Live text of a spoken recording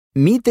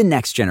Meet the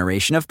next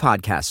generation of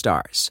podcast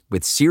stars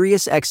with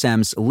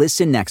SiriusXM's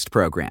Listen Next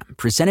program,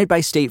 presented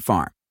by State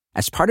Farm.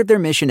 As part of their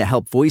mission to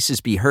help voices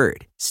be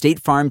heard,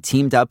 State Farm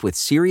teamed up with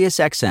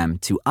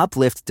SiriusXM to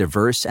uplift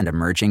diverse and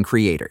emerging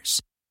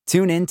creators.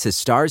 Tune in to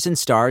Stars and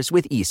Stars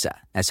with Issa,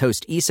 as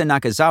host Issa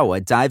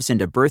Nakazawa dives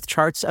into birth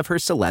charts of her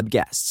celeb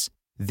guests.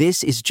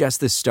 This is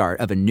just the start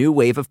of a new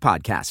wave of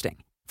podcasting.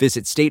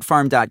 Visit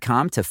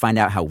statefarm.com to find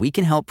out how we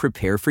can help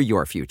prepare for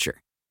your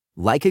future.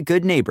 Like a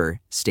good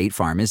neighbor, State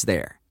Farm is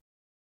there.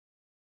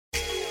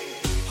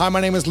 Hi, my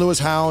name is Lewis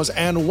Howes,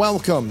 and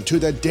welcome to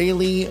the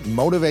Daily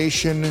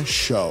Motivation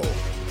Show.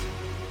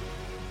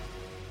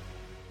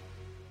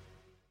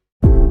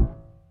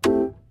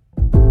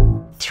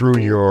 Through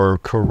your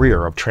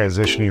career of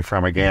transitioning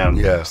from,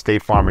 again,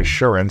 State Farm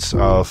Insurance,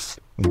 of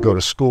go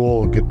to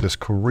school, get this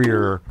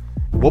career,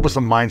 what was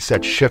the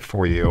mindset shift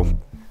for you?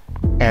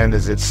 And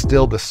is it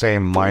still the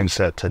same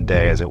mindset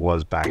today as it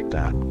was back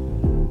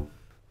then?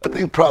 I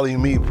think probably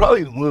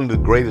one of the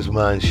greatest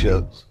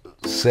mindset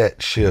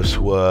shifts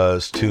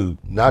was to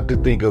not to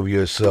think of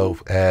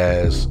yourself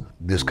as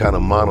this kind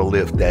of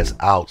monolith that's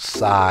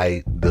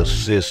outside the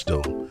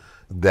system,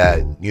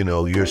 that, you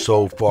know, you're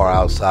so far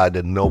outside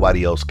that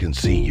nobody else can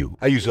see you.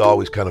 I used to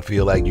always kind of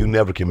feel like you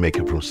never can make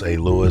it from St.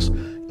 Louis.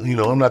 You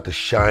know, I'm not the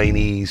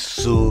shiny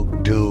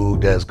suit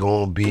dude that's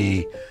going to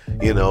be,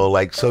 you know,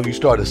 like, so you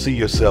start to see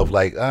yourself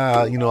like,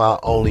 you know,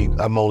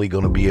 I'm only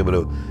going to be able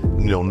to,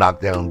 you know,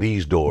 knock down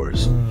these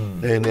doors.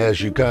 And as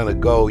you kind of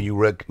go, you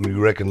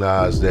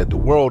recognize that the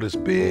world is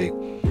big.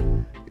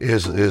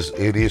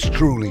 It is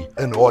truly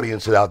an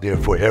audience out there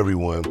for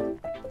everyone.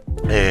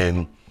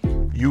 And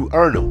you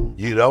earn them.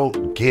 You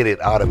don't get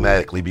it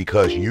automatically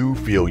because you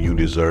feel you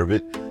deserve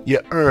it.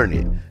 You earn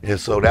it. And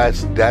so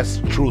that's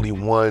truly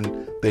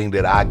one thing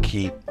that I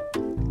keep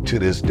to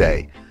this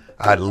day.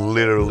 I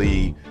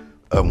literally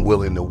am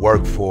willing to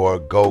work for,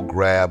 go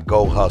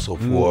hustle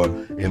for,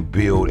 and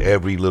build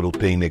every little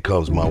thing that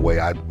comes my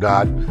way.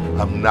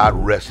 I'm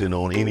not resting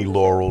on any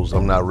laurels.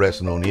 I'm not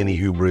resting on any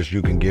hubris.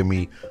 You can give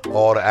me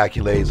all the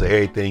accolades of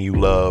everything you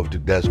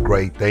loved. That's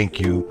great. Thank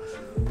you.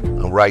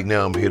 Right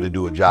now, I'm here to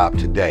do a job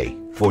today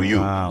for you.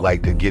 Wow.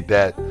 Like, to get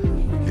that.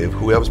 If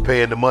whoever's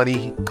paying the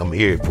money, I'm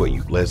here for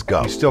you. Let's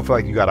go. You still feel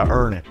like you got to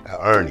earn it. I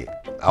earn it.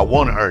 I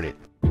want to earn it.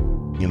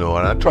 You know,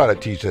 and I try to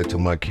teach that to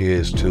my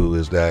kids too,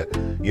 is that,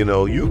 you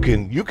know, you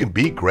can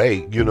be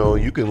great. You know,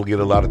 you can get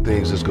a lot of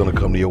things that's going to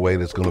come to your way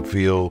that's going to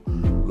feel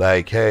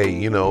like, hey,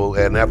 you know,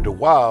 and after a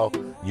while,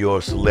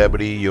 your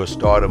celebrity, your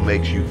stardom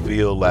makes you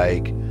feel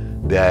like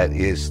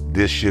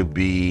this should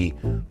be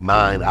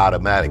mine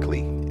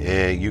automatically.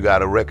 And you got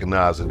to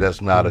recognize that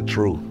that's not a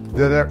truth.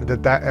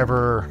 Did that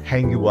ever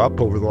hang you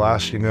up over the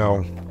last, you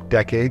know,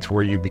 decades,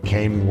 where you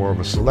became more of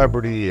a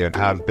celebrity and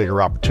had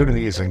bigger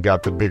opportunities and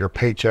got the bigger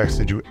paychecks?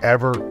 Did you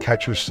ever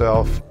catch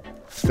yourself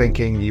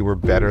thinking you were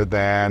better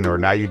than, or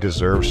now you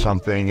deserve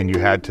something, and you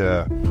had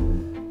to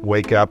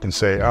wake up and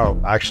say,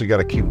 oh, I actually got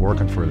to keep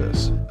working for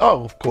this?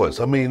 Oh, of course.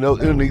 I mean,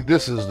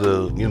 this is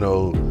the, you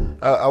know,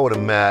 I would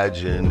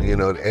imagine, you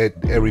know,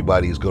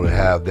 everybody's going to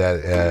have that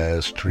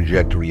as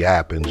trajectory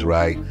happens,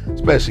 right?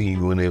 Especially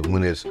when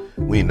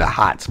we're in the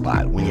hot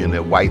spot, when you're in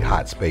that white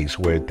hot space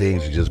where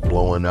things are just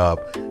blowing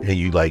up and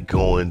you like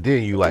going,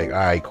 then you like, all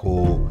right,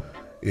 cool.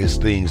 It's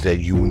things that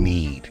you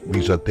need.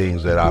 These are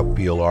things that I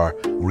feel are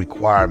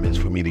requirements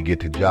for me to get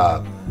the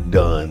job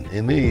done.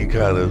 And then you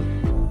kind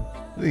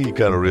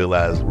of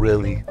realize,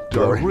 really,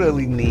 do I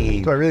really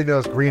need? Do I really know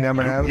it's green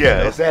M&M's?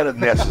 Yeah, is that a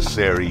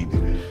necessary?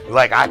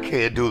 Like, I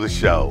can't do the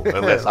show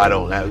unless I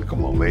don't have.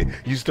 Come on, man.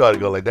 You start to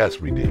go like, that's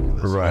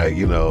ridiculous, right?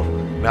 You know,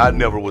 now, I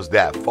never was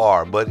that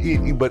far, but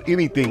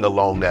anything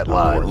along that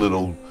line,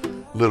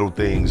 little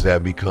things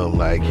that become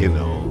like, you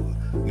know,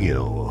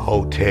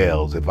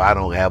 hotels. If I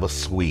don't have a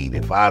suite,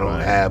 if I don't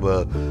have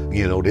a,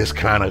 you know, this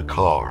kind of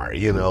car,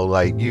 you know,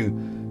 like you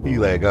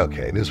like,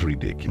 okay, this is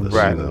ridiculous,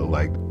 right? You know,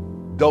 like.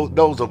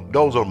 Those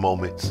are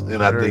moments,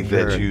 and I think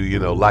that you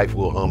know, life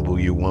will humble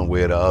you one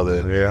way or the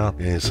other. Yeah.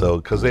 And so,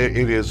 because it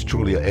is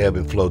truly an ebb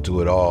and flow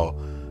to it all.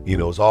 You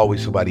know, it's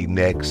always somebody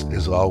next.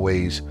 It's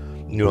always,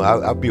 you know,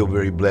 I feel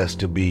very blessed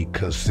to be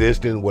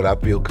consistent. What I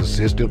feel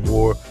consistent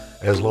for,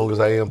 as long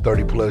as I am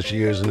 30 plus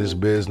years in this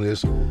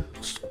business,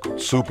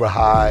 super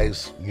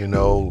highs. You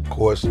know, of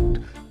course,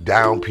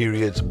 down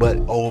periods, but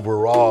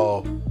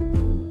overall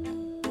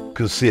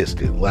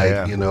consistent.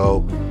 Like, you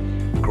know,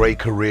 great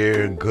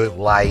career, good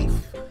life.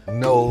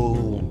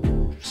 No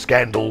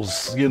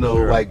scandals, you know,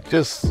 like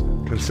just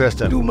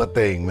consistent. Do my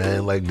thing,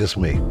 man. Like this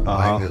me.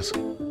 Like this.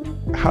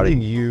 How do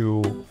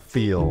you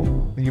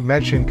feel? You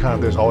mentioned kind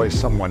of there's always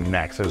someone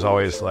next. There's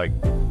always like,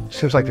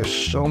 seems like there's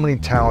so many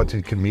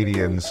talented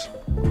comedians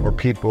or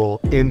people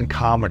in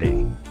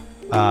comedy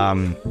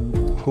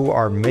who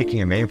are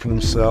making a name for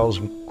themselves,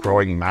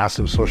 growing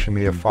massive social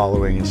media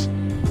followings,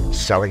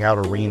 selling out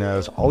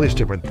arenas, all these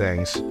different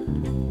things.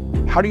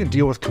 How do you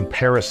deal with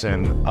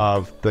comparison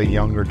of the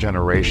younger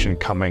generation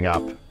coming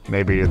up?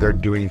 Maybe they're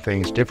doing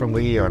things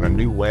differently or in a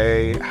new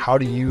way. How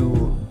do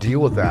you deal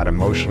with that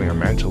emotionally or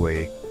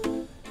mentally?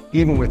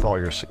 even with all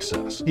your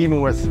success,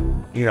 even with,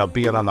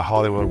 being on the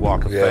Hollywood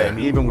Walk of Fame,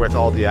 even with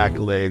all the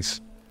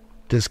accolades,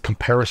 does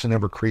comparison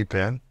ever creep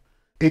in?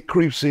 It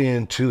creeps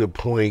in to the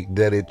point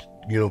that it,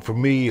 for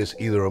me, it's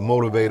either a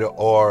motivator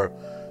or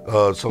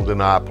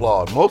something I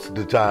applaud. Most of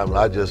the time,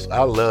 I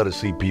love to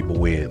see people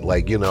win.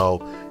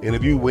 And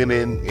if you win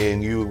in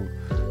and you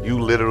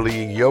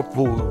literally, your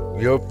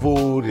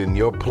food and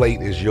your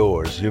plate is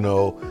yours,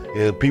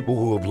 and people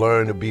who have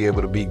learned to be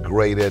able to be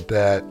great at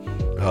that,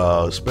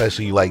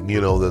 especially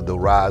the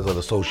rise of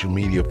the social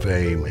media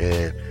fame,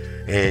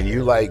 and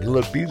you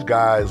look, these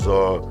guys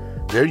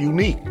they're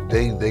unique.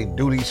 They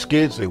do these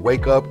skits, they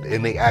wake up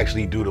and they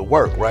actually do the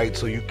work, right?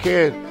 So you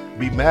can't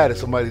be mad at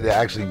somebody that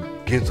actually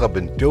gets up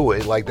and do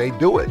it. Like, they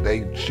do it.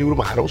 They shoot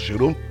them. I don't shoot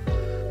them.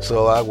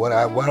 So what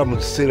I'm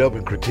gonna sit up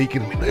and critique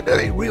it, that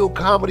ain't real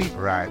comedy.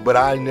 Right. But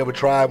I never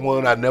tried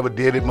one. I never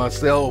did it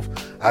myself.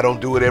 I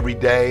don't do it every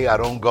day. I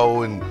don't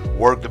go and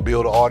work to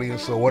build an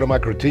audience. So what am I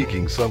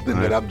critiquing? Something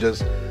that I'm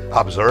just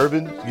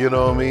observing,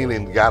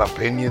 and got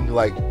opinion.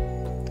 Like,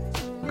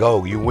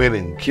 go, you win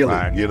and kill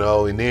it,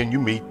 and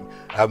then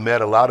I've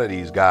met a lot of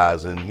these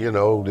guys, and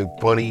they're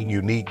funny,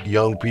 unique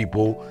young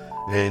people,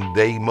 and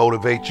they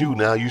motivate you.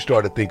 Now you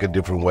start to think a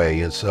different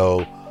way. And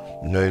so,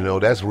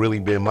 that's really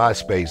been my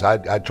space.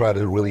 I try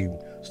to really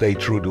stay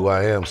true to who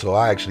I am. So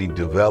I actually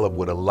develop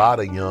with a lot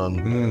of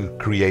young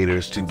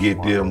creators to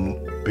get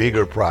them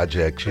bigger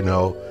projects.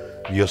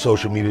 Your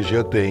social media is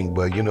your thing,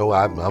 but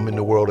I'm in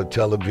the world of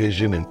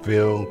television and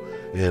film,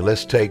 and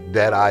let's take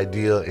that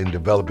idea and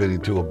develop it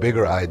into a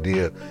bigger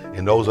idea.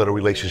 And those are the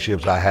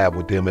relationships I have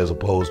with them, as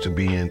opposed to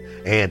being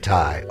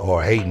anti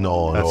or hating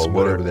on or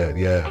whatever that.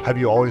 Yeah. Have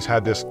you always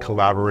had this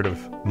collaborative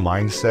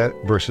mindset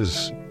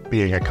versus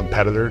being a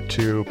competitor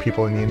to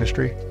people in the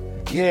industry?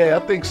 Yeah,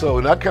 I think so.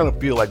 And I kind of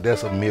feel like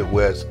that's a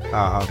Midwest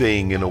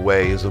thing in a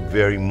way. It's a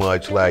very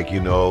much like,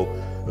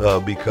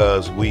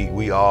 because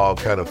we all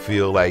kind of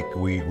feel like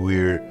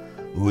we're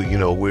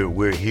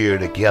here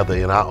together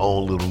in our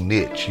own little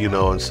niche,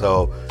 and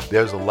so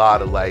there's a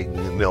lot of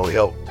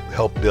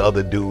help the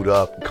other dude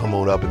up, come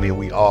on up, and then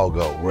we all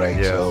go, right?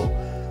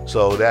 Yeah.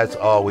 So that's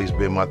always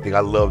been my thing.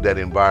 I love that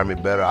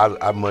environment better.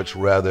 I much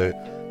rather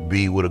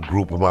be with a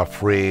group of my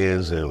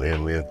friends and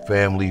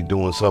family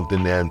doing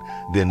something than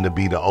to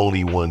be the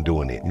only one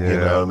doing it. Yeah. You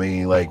know what I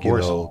mean?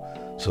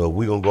 So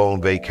we gonna go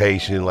on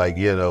vacation,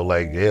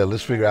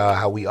 let's figure out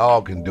how we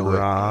all can do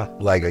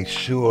it.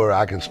 Sure,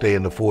 I can stay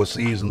in the Four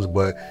Seasons,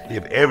 but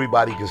if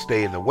everybody can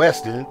stay in the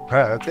Westin,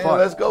 that's then fun.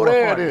 let's go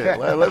there then.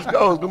 Let's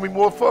go. It's gonna be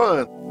more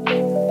fun.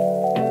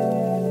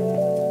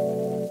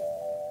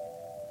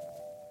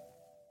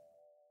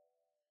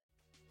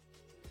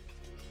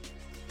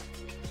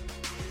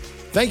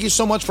 Thank you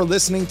so much for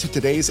listening to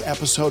today's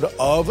episode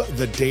of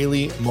The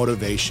Daily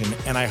Motivation,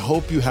 and I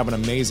hope you have an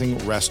amazing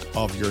rest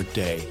of your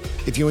day.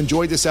 If you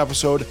enjoyed this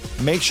episode,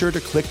 make sure to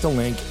click the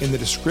link in the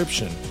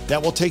description. That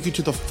will take you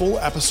to the full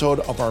episode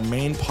of our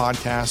main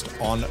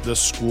podcast on the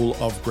School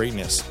of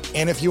Greatness.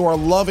 And if you are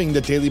loving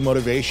The Daily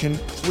Motivation,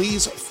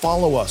 please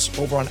follow us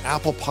over on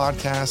Apple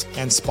Podcasts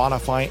and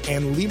Spotify,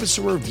 and leave us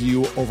a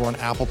review over on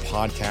Apple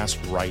Podcasts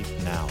right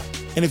now.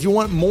 And if you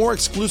want more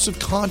exclusive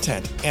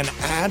content and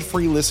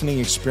ad-free listening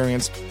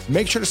experience,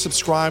 make sure to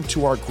subscribe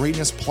to our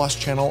Greatness Plus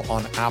channel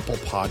on Apple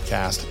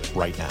Podcast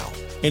right now.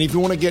 And if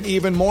you want to get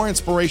even more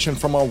inspiration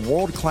from our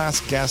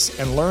world-class guests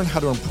and learn how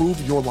to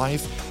improve your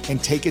life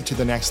and take it to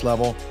the next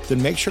level,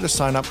 then make sure to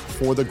sign up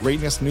for the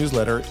Greatness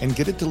newsletter and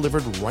get it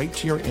delivered right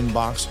to your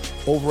inbox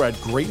over at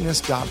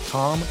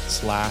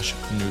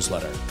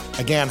greatness.com/newsletter.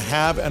 Again,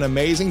 have an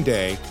amazing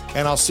day,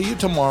 and I'll see you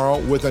tomorrow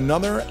with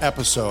another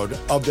episode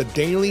of the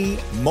Daily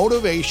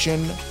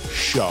Motivation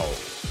Show.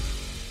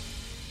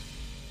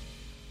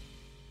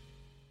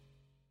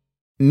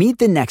 Meet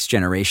the next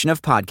generation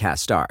of podcast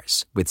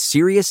stars with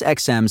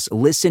SiriusXM's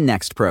Listen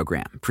Next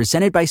program,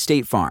 presented by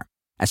State Farm.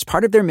 As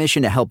part of their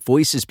mission to help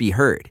voices be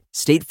heard,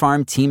 State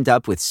Farm teamed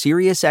up with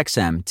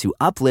SiriusXM to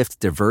uplift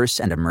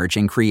diverse and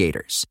emerging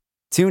creators.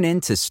 Tune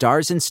in to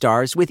Stars and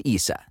Stars with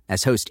Issa,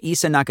 as host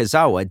Issa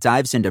Nakazawa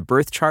dives into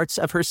birth charts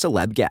of her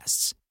celeb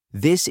guests.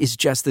 This is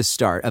just the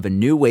start of a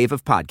new wave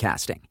of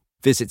podcasting.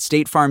 Visit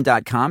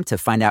statefarm.com to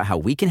find out how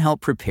we can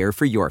help prepare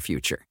for your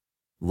future.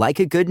 Like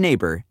a good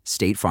neighbor,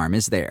 State Farm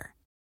is there.